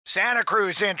Santa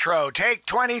Cruz intro, take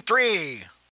 23.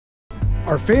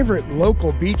 Our favorite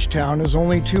local beach town is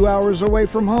only 2 hours away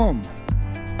from home.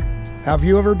 Have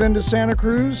you ever been to Santa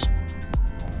Cruz?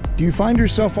 Do you find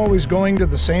yourself always going to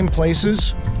the same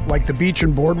places, like the beach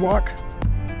and boardwalk?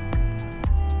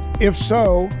 If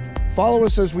so, follow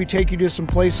us as we take you to some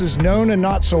places known and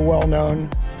not so well known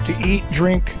to eat,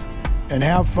 drink, and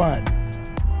have fun.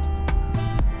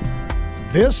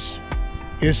 This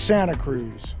is Santa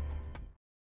Cruz.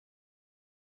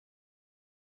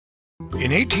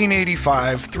 In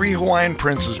 1885, 3 Hawaiian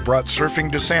princes brought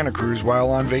surfing to Santa Cruz while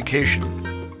on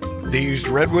vacation. They used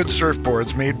redwood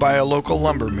surfboards made by a local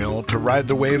lumber mill to ride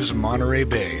the waves of Monterey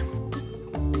Bay.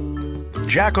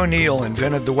 Jack O'Neill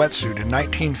invented the wetsuit in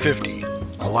 1950,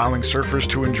 allowing surfers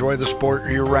to enjoy the sport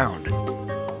year-round.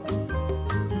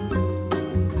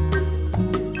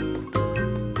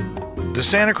 The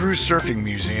Santa Cruz Surfing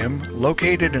Museum,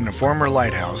 located in a former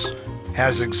lighthouse,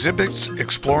 has exhibits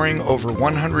exploring over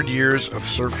 100 years of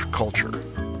surf culture.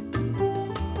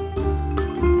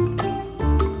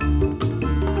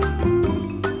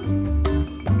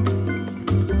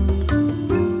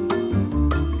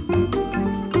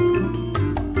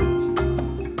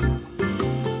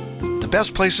 The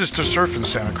best places to surf in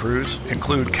Santa Cruz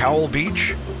include Cowell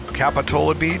Beach,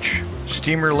 Capitola Beach,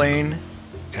 Steamer Lane,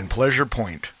 and Pleasure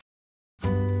Point.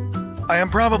 I am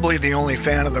probably the only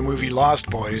fan of the movie Lost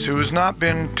Boys who has not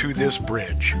been to this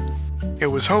bridge. It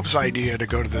was Hope's idea to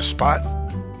go to this spot.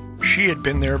 She had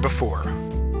been there before.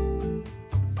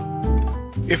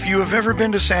 If you have ever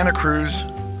been to Santa Cruz,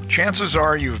 chances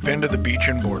are you've been to the beach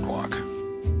and boardwalk.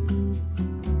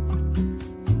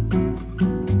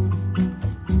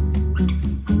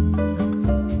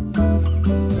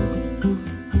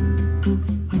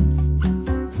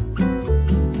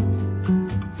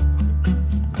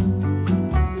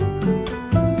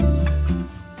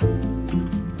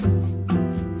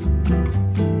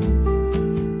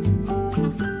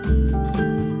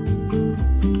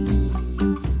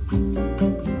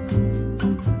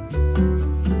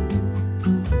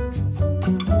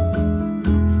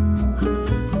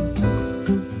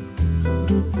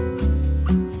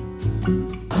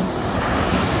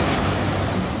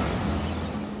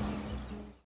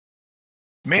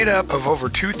 Made up of over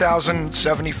 2,000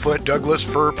 70-foot Douglas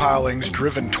fir pilings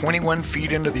driven 21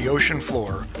 feet into the ocean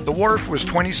floor, the wharf was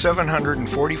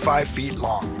 2,745 feet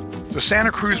long. The Santa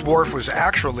Cruz Wharf was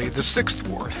actually the 6th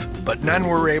wharf, but none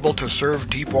were able to serve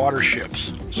deep water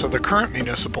ships, so the current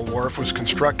municipal wharf was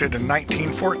constructed in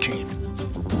 1914.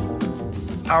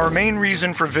 Our main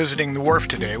reason for visiting the wharf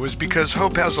today was because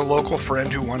Hope has a local friend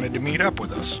who wanted to meet up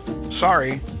with us.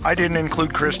 Sorry, I didn't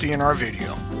include Christy in our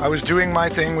video. I was doing my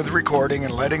thing with recording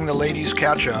and letting the ladies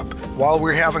catch up while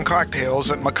we're having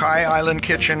cocktails at Makai Island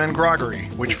Kitchen and Groggery,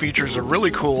 which features a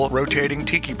really cool rotating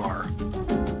tiki bar.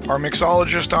 Our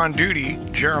mixologist on duty,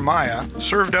 Jeremiah,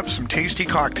 served up some tasty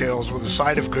cocktails with a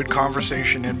side of good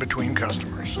conversation in between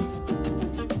customers.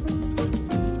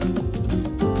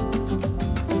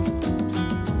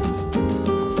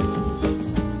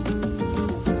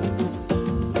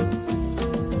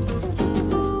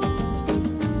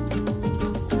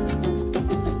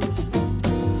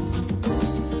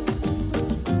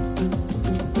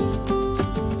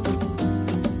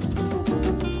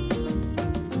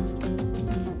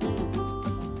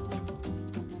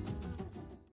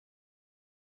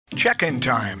 Check-in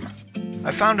time.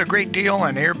 I found a great deal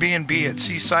on Airbnb at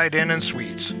Seaside Inn and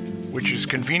Suites, which is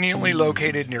conveniently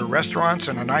located near restaurants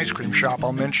and an ice cream shop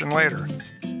I'll mention later.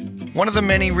 One of the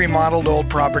many remodeled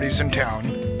old properties in town,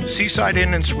 Seaside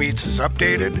Inn and Suites is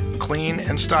updated, clean,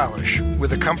 and stylish,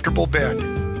 with a comfortable bed,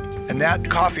 and that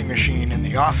coffee machine in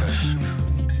the office.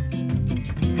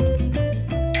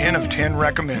 10 of 10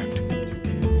 recommend.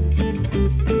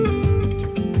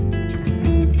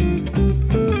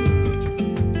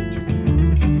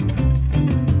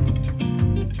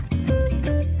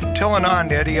 Tell an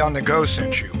Aunt Eddie on the Go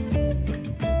sent you.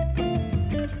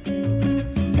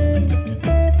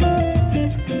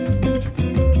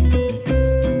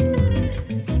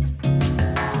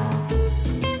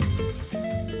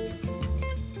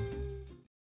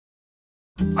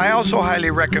 I also highly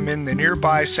recommend the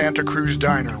nearby Santa Cruz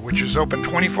Diner, which is open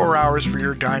 24 hours for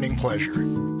your dining pleasure.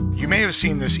 You may have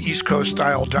seen this East Coast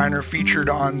style diner featured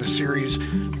on the series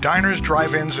Diners,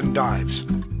 Drive-Ins, and Dives.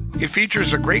 It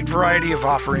features a great variety of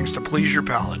offerings to please your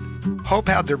palate. Hope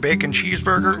had their bacon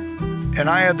cheeseburger, and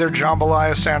I had their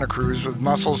jambalaya Santa Cruz with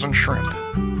mussels and shrimp.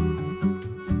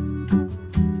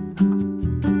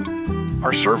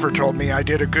 Our server told me I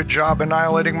did a good job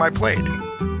annihilating my plate.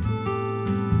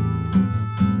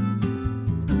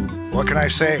 What can I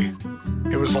say?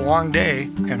 It was a long day,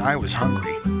 and I was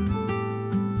hungry.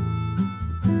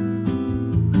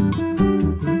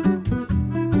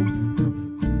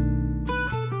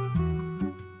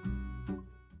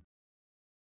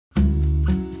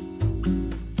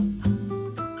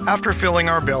 After filling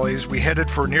our bellies, we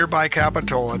headed for nearby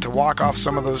Capitola to walk off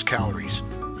some of those calories.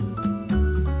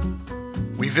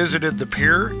 We visited the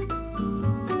Pier,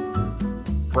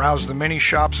 browsed the many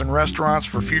shops and restaurants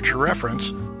for future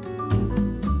reference,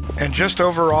 and just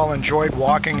overall enjoyed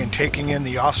walking and taking in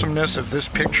the awesomeness of this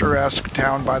picturesque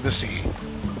town by the sea.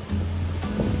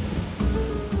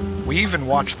 We even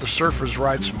watched the surfers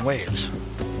ride some waves.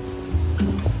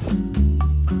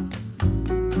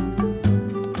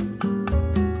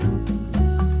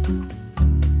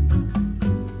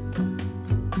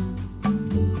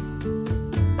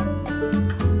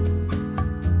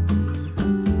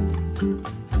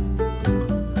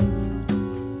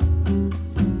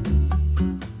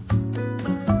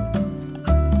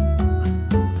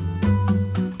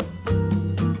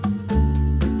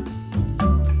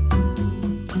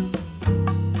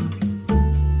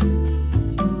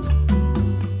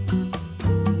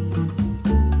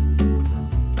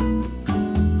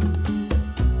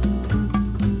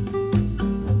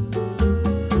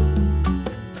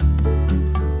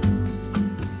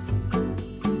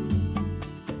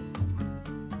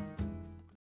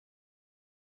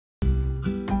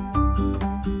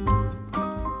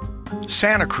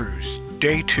 Santa Cruz,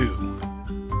 Day 2.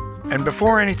 And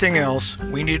before anything else,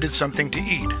 we needed something to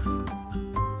eat.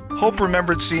 Hope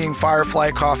remembered seeing Firefly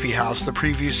Coffee House the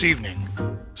previous evening,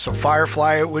 so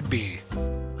Firefly it would be.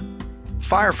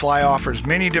 Firefly offers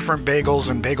many different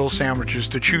bagels and bagel sandwiches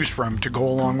to choose from to go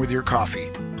along with your coffee,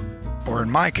 or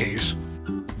in my case,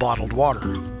 bottled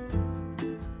water.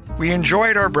 We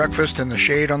enjoyed our breakfast in the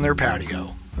shade on their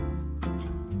patio.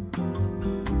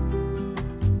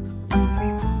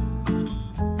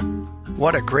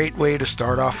 What a great way to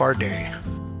start off our day.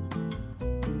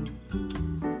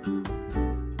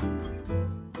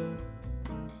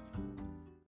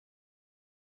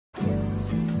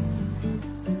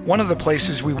 One of the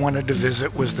places we wanted to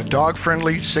visit was the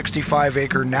dog-friendly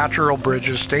 65-acre Natural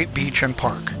Bridges State Beach and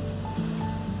Park.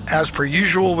 As per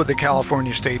usual with the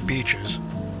California state beaches,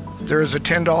 there is a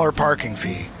 $10 parking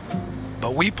fee,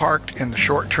 but we parked in the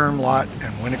short-term lot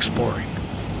and went exploring.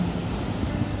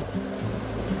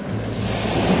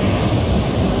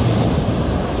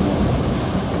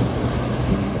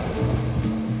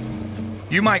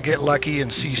 You might get lucky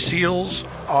and see seals,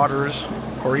 otters,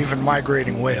 or even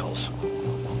migrating whales.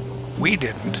 We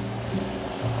didn't.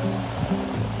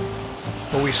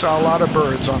 But we saw a lot of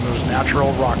birds on those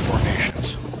natural rock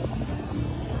formations.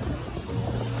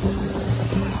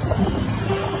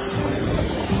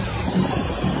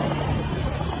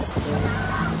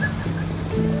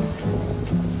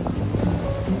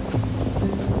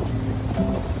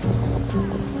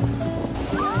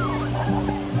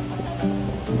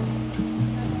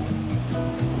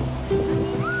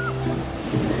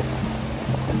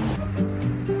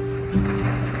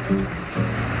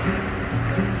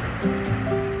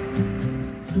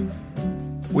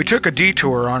 We took a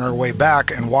detour on our way back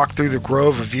and walked through the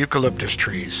grove of eucalyptus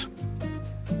trees.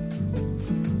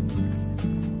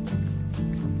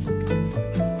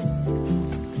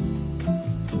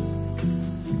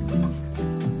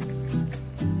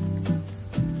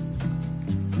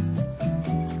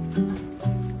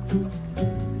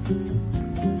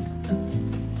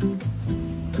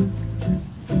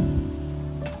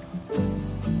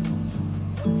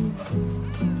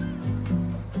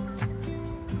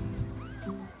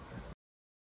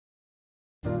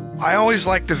 I always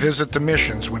like to visit the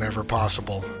missions whenever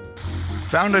possible.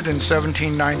 Founded in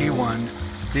 1791,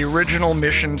 the original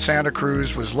mission Santa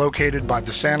Cruz was located by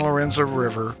the San Lorenzo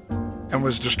River and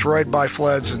was destroyed by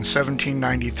floods in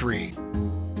 1793.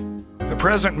 The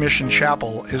present mission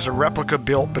chapel is a replica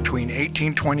built between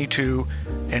 1822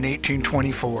 and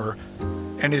 1824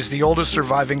 and is the oldest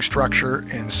surviving structure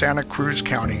in Santa Cruz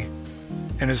County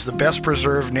and is the best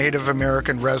preserved Native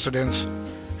American residence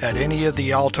at any of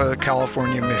the Alta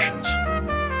California missions.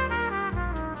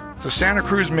 The Santa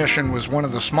Cruz mission was one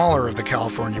of the smaller of the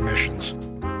California missions,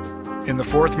 in the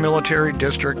 4th Military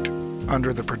District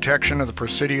under the protection of the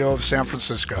Presidio of San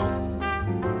Francisco.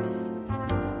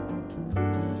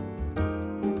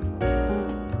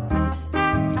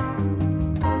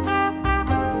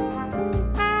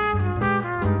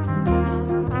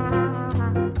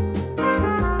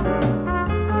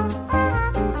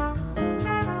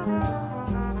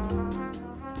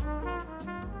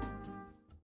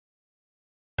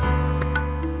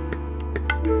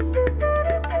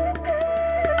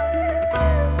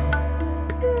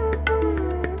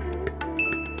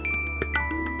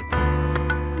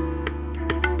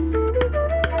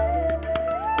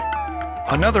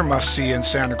 Another must-see in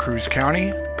Santa Cruz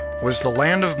County was the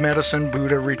Land of Medicine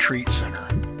Buddha Retreat Center,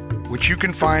 which you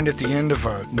can find at the end of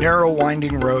a narrow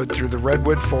winding road through the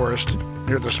redwood forest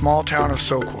near the small town of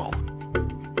Soquel.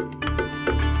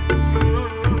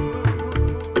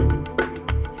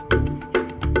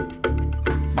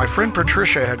 My friend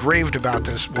Patricia had raved about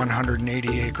this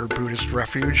 180-acre Buddhist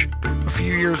refuge a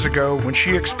few years ago when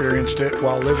she experienced it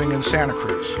while living in Santa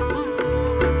Cruz.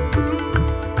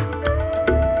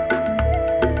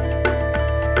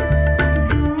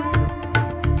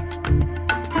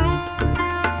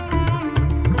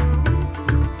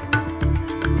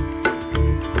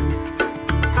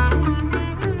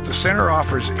 The center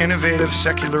offers innovative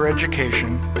secular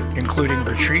education, including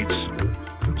retreats,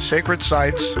 sacred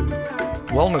sites,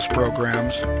 wellness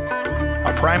programs,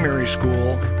 a primary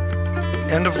school,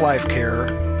 end-of-life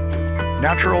care,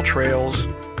 natural trails,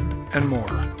 and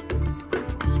more.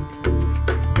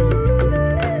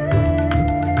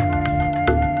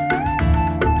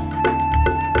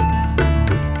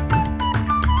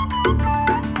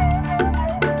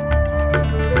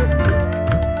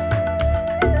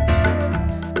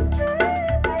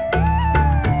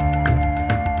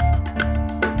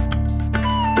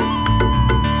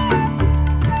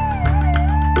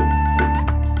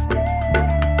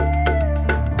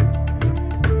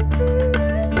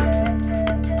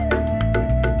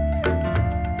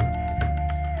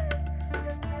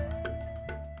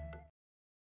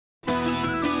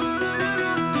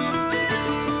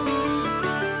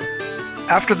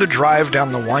 After the drive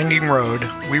down the winding road,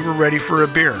 we were ready for a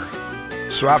beer.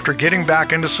 So after getting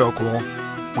back into Soquel,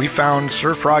 we found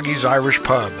Sir Froggy's Irish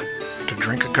Pub to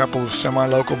drink a couple of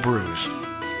semi-local brews.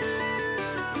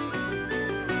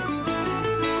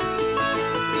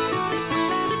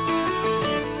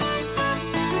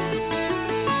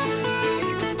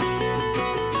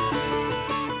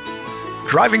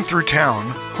 Driving through town,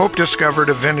 Hope discovered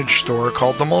a vintage store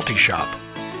called the Multi-Shop.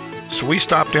 So we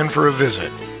stopped in for a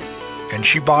visit, and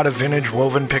she bought a vintage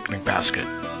woven picnic basket.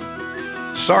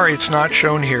 Sorry it's not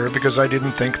shown here because I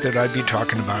didn't think that I'd be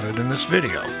talking about it in this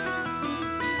video.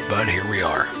 But here we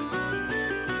are.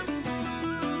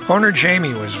 Owner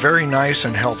Jamie was very nice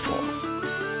and helpful.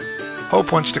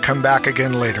 Hope wants to come back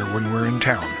again later when we're in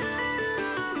town.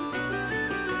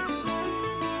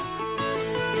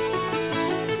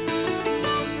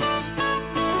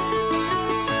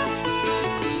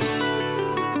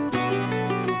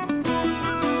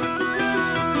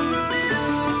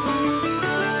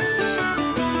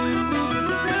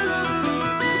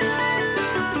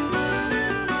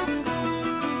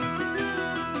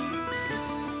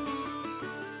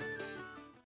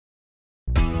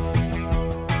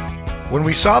 When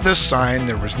we saw this sign,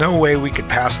 there was no way we could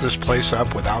pass this place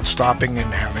up without stopping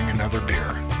and having another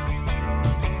beer.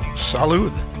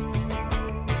 Salud!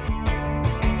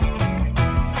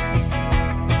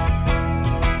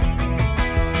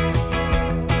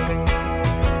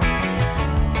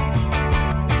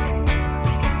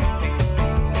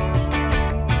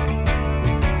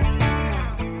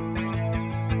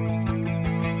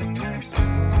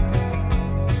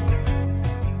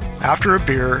 After a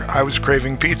beer, I was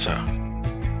craving pizza.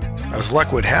 As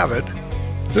luck would have it,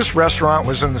 this restaurant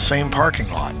was in the same parking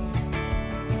lot.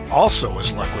 Also,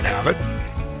 as luck would have it,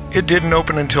 it didn't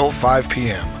open until 5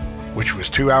 p.m., which was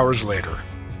 2 hours later.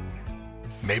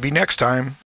 Maybe next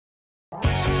time.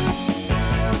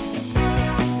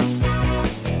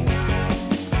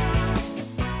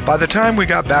 By the time we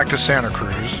got back to Santa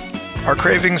Cruz, our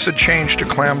cravings had changed to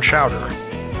clam chowder,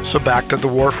 so back to the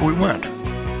wharf we went.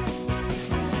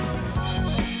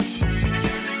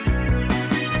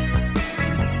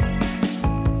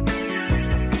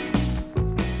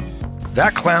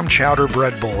 That clam chowder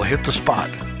bread bowl hit the spot,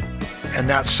 and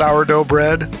that sourdough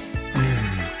bread,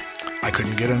 I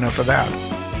couldn't get enough of that.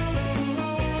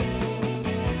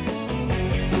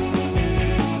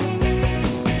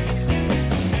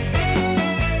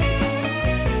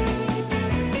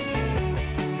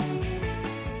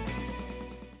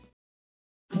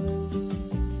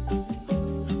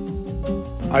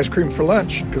 Ice cream for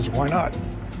lunch, because why not?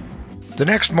 The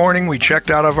next morning, we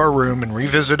checked out of our room and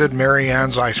revisited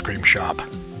Maryanne's ice cream shop.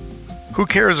 Who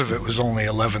cares if it was only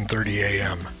 11:30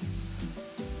 a.m.?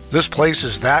 This place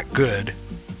is that good,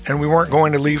 and we weren't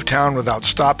going to leave town without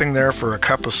stopping there for a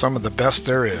cup of some of the best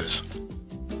there is.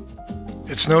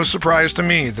 It's no surprise to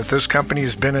me that this company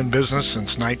has been in business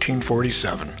since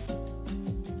 1947.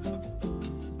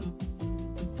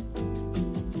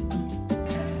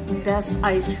 Best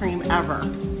ice cream ever.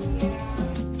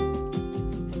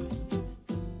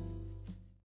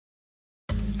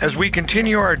 As we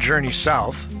continue our journey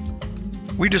south,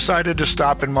 we decided to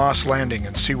stop in Moss Landing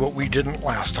and see what we didn't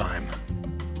last time.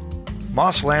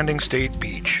 Moss Landing State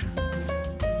Beach.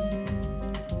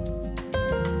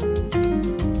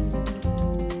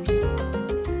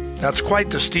 That's quite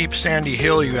the steep sandy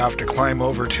hill you have to climb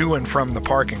over to and from the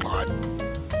parking lot,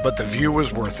 but the view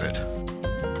was worth it.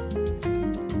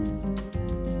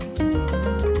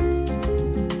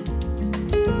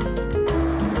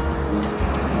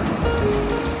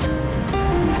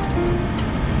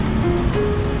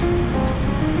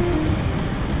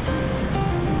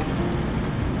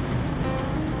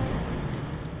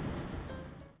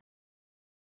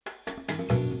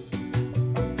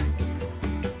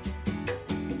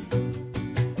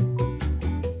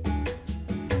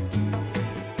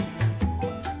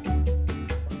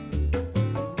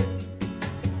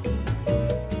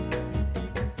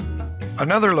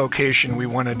 Another location we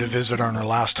wanted to visit on our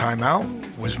last time out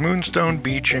was Moonstone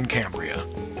Beach in Cambria,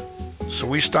 so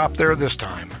we stopped there this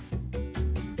time.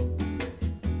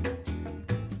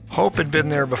 Hope had been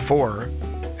there before,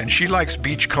 and she likes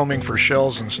beach combing for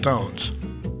shells and stones.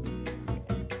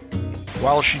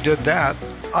 While she did that,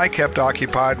 I kept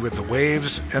occupied with the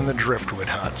waves and the driftwood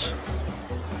huts.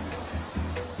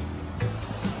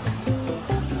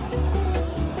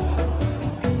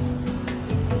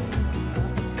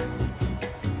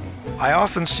 I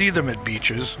often see them at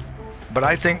beaches, but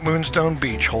I think Moonstone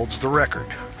Beach holds the record.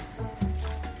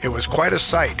 It was quite a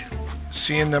sight,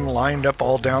 seeing them lined up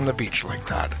all down the beach like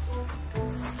that.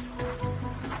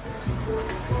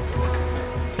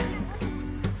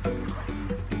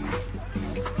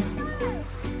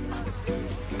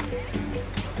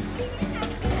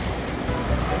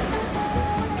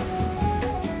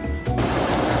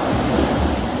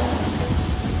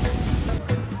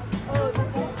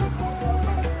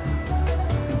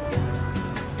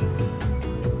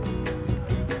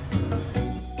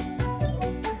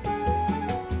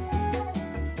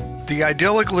 The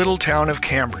idyllic little town of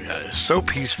Cambria is so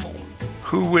peaceful.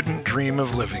 Who wouldn't dream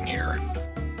of living here?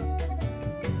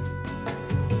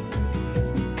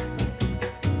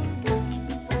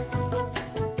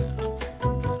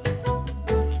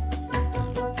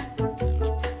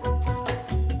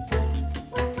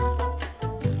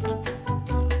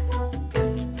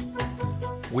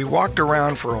 We walked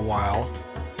around for a while,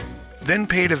 then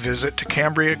paid a visit to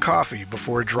Cambria Coffee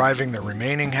before driving the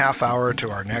remaining half hour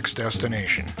to our next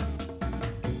destination.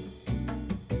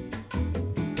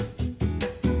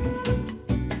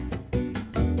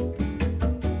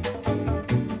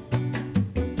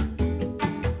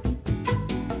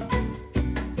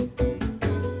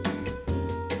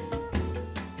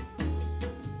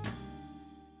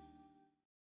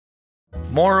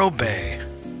 Morro Bay,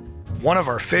 one of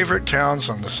our favorite towns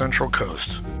on the Central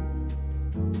Coast.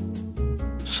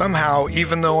 Somehow,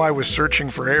 even though I was searching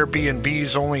for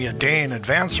Airbnbs only a day in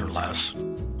advance or less,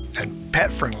 and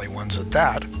pet-friendly ones at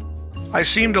that, I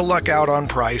seemed to luck out on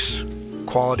price,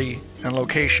 quality, and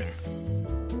location.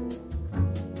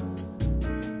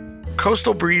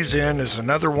 Coastal Breeze Inn is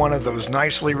another one of those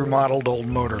nicely remodeled old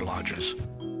motor lodges,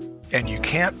 and you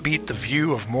can't beat the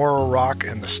view of Morro Rock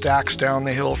and the stacks down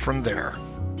the hill from there.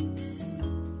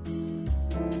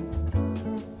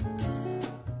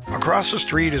 Across the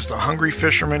street is the Hungry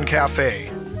Fisherman Cafe,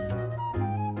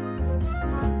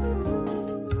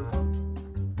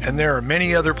 and there are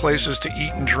many other places to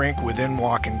eat and drink within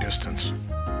walking distance.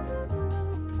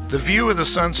 The view of the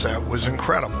sunset was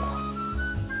incredible.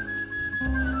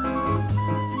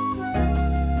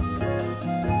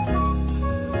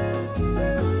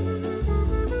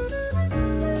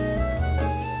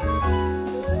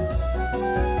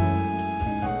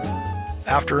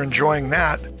 After enjoying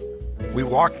that, we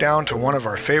walked down to one of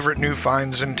our favorite new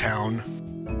finds in town,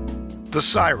 the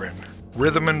Siren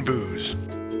Rhythm and Booze,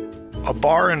 a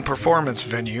bar and performance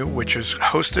venue which has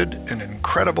hosted an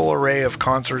incredible array of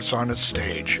concerts on its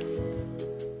stage.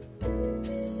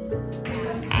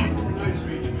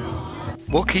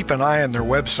 We'll keep an eye on their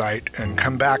website and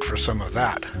come back for some of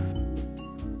that.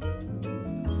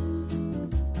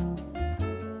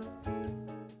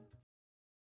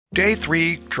 Day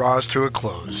 3 draws to a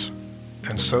close,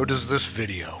 and so does this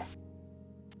video.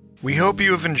 We hope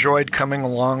you have enjoyed coming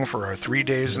along for our 3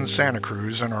 days in Santa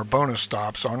Cruz and our bonus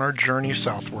stops on our journey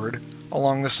southward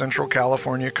along the Central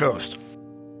California coast.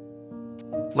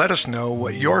 Let us know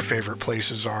what your favorite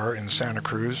places are in Santa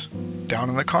Cruz down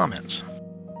in the comments.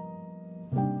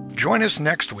 Join us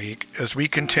next week as we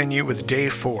continue with Day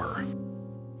 4.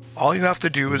 All you have to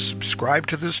do is subscribe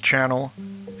to this channel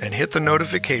and hit the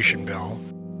notification bell,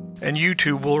 and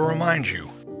YouTube will remind you.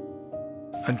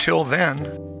 Until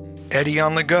then, Eddie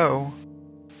on the go,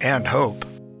 and Hope,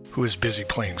 who is busy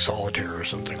playing solitaire or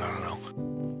something, I don't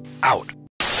know, out.